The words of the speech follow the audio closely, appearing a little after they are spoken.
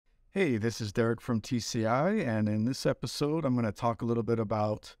Hey, this is Derek from TCI, and in this episode, I'm going to talk a little bit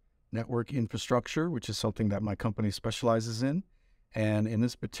about network infrastructure, which is something that my company specializes in. And in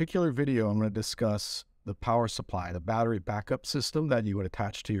this particular video, I'm going to discuss the power supply, the battery backup system that you would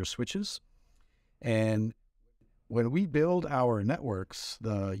attach to your switches. And when we build our networks,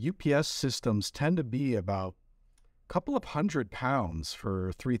 the UPS systems tend to be about a couple of 100 pounds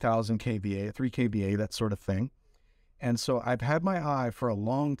for 3000 kVA, 3 kVA, that sort of thing. And so I've had my eye for a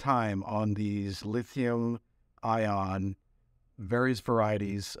long time on these lithium ion, various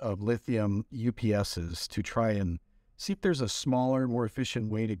varieties of lithium UPSs to try and see if there's a smaller, more efficient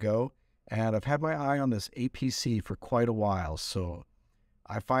way to go. And I've had my eye on this APC for quite a while. So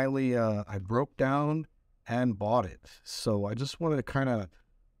I finally, I broke down and bought it. So I just wanted to kind of,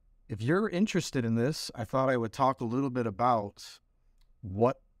 if you're interested in this, I thought I would talk a little bit about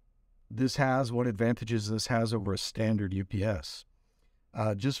what advantages this has over a standard UPS.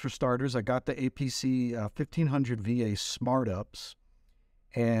 Just for starters, I got the APC 1500 VA Smart Ups,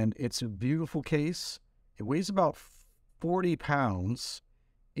 and it's a beautiful case. It weighs about 40 pounds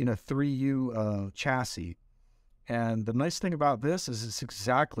in a 3U chassis. And the nice thing about this is it's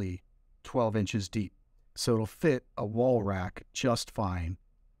exactly 12 inches deep. So it'll fit a wall rack just fine.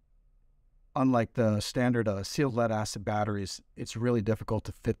 Unlike the standard sealed lead acid batteries, it's really difficult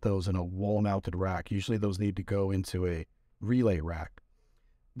to fit those in a wall-mounted rack. Usually those need to go into a relay rack.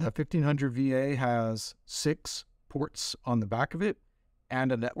 The 1500 VA has 6 ports on the back of it and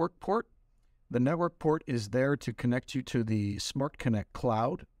a network port. The network port is there to connect you to the Smart Connect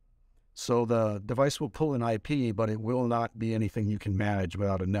cloud. So the device will pull an IP, but it will not be anything you can manage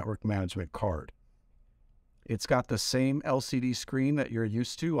without a network management card. It's got the same LCD screen that you're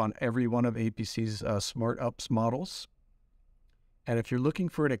used to on every one of APC's Smart Ups models. And if you're looking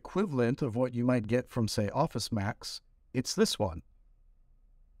for an equivalent of what you might get from, say, Office Max, it's this one.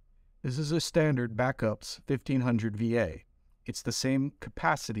 This is a standard Backups 1500 VA. It's the same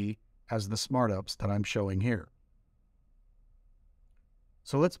capacity as the Smart Ups that I'm showing here.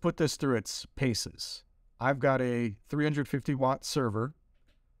 So let's put this through its paces. I've got a 350 watt server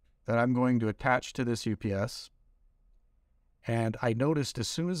that I'm going to attach to this UPS. And I noticed as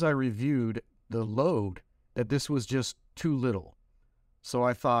soon as I reviewed the load that this was just too little. So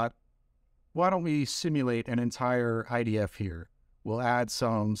I thought, why don't we simulate an entire IDF here? We'll add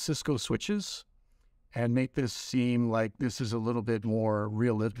some Cisco switches and make this seem like this is a little bit more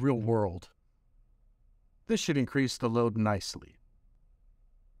real world. This should increase the load nicely.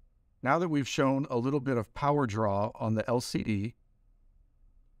 Now that we've shown a little bit of power draw on the LCD,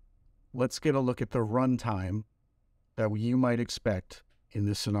 let's get a look at the runtime that you might expect in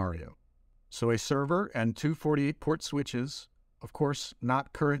this scenario. So a server and 2 48-port switches, of course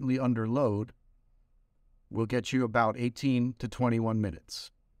not currently under load, will get you about 18 to 21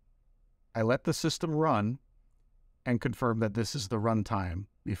 minutes. I let the system run and confirm that this is the runtime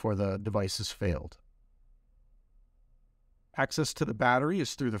before the device has failed. Access to the battery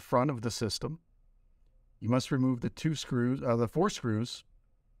is through the front of the system. You must remove the 4 screws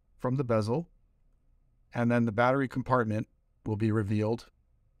from the bezel, and then the battery compartment will be revealed.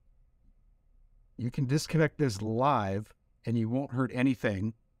 You can disconnect this live and you won't hurt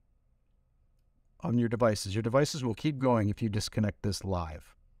anything on your devices. Your devices will keep going if you disconnect this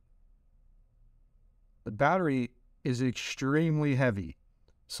live. The battery is extremely heavy,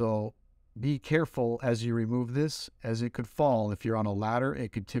 so be careful as you remove this, as it could fall. If you're on a ladder,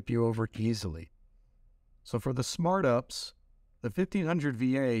 it could tip you over easily. So for the Smart Ups, the 1500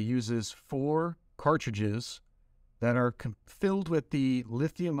 VA uses 4 cartridges that are filled with the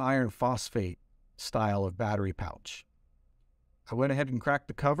lithium iron phosphate style of battery pouch. I went ahead and cracked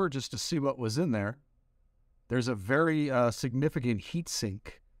the cover just to see what was in there. There's a very significant heat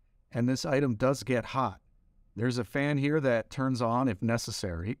sink, and this item does get hot. There's a fan here that turns on if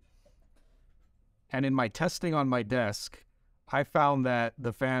necessary. And in my testing on my desk, I found that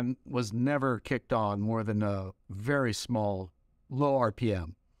the fan was never kicked on more than a very small, low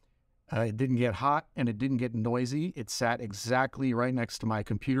RPM. It didn't get hot and it didn't get noisy. It sat exactly right next to my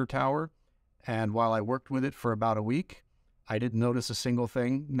computer tower. And while I worked with it for about a week, I didn't notice a single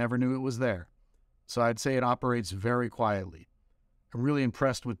thing, never knew it was there. So I'd say it operates very quietly. I'm really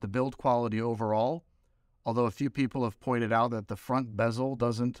impressed with the build quality overall, although a few people have pointed out that the front bezel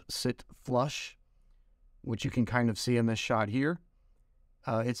doesn't sit flush, which you can kind of see in this shot here.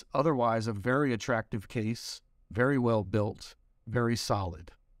 It's otherwise a very attractive case, very well built, very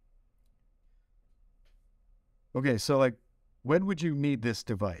solid. Okay, so when would you need this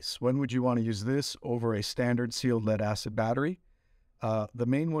device? When would you want to use this over a standard sealed lead acid battery? The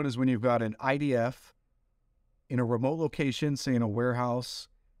main one is when you've got an IDF in a remote location, say in a warehouse,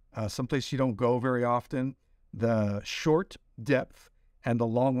 someplace you don't go very often. The short depth and the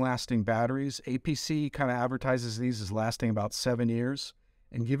long-lasting batteries, APC kind of advertises these as lasting about 7 years.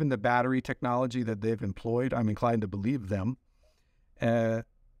 And given the battery technology that they've employed, I'm inclined to believe them.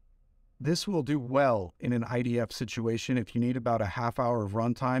 This will do well in an IDF situation. If you need about a half hour of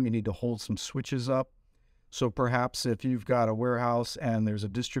runtime, you need to hold some switches up. So perhaps if you've got a warehouse and there's a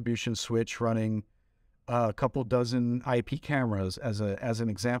distribution switch running a couple dozen IP cameras as an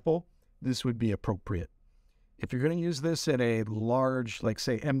example, this would be appropriate. If you're going to use this in a large, like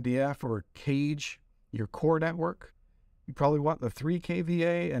say MDF or cage, your core network, you probably want the 3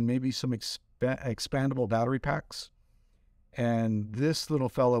 kVA and maybe some expandable battery packs. And this little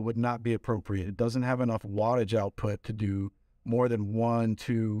fellow would not be appropriate. It doesn't have enough wattage output to do more than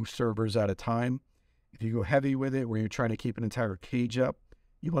 1-2 servers at a time. If you go heavy with it, where you're trying to keep an entire cage up,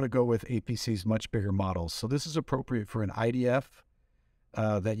 you want to go with APC's much bigger models. So this is appropriate for an IDF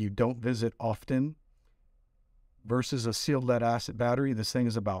that you don't visit often versus a sealed lead acid battery. This thing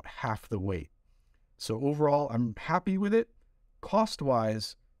is about half the weight. So overall, I'm happy with it.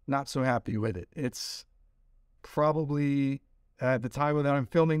 Cost-wise, not so happy with it. It's probably, at the time that I'm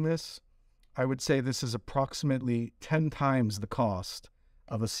filming this, I would say this is approximately 10 times the cost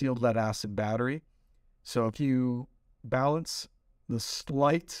of a sealed lead acid battery. So if you balance the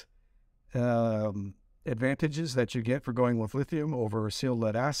slight advantages that you get for going with lithium over sealed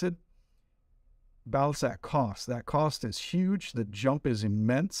lead acid, balance that cost. That cost is huge. The jump is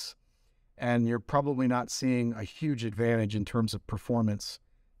immense. And you're probably not seeing a huge advantage in terms of performance.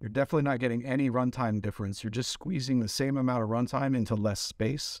 You're definitely not getting any runtime difference. You're just squeezing the same amount of runtime into less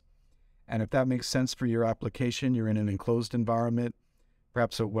space. And if that makes sense for your application, you're in an enclosed environment,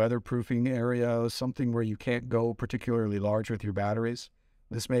 perhaps a weatherproofing area, something where you can't go particularly large with your batteries,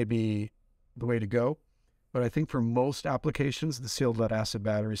 this may be the way to go. But I think for most applications, the sealed lead acid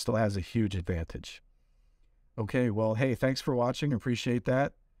battery still has a huge advantage. Okay, well, hey, thanks for watching. Appreciate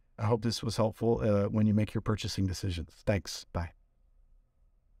that. I hope this was helpful when you make your purchasing decisions. Thanks. Bye.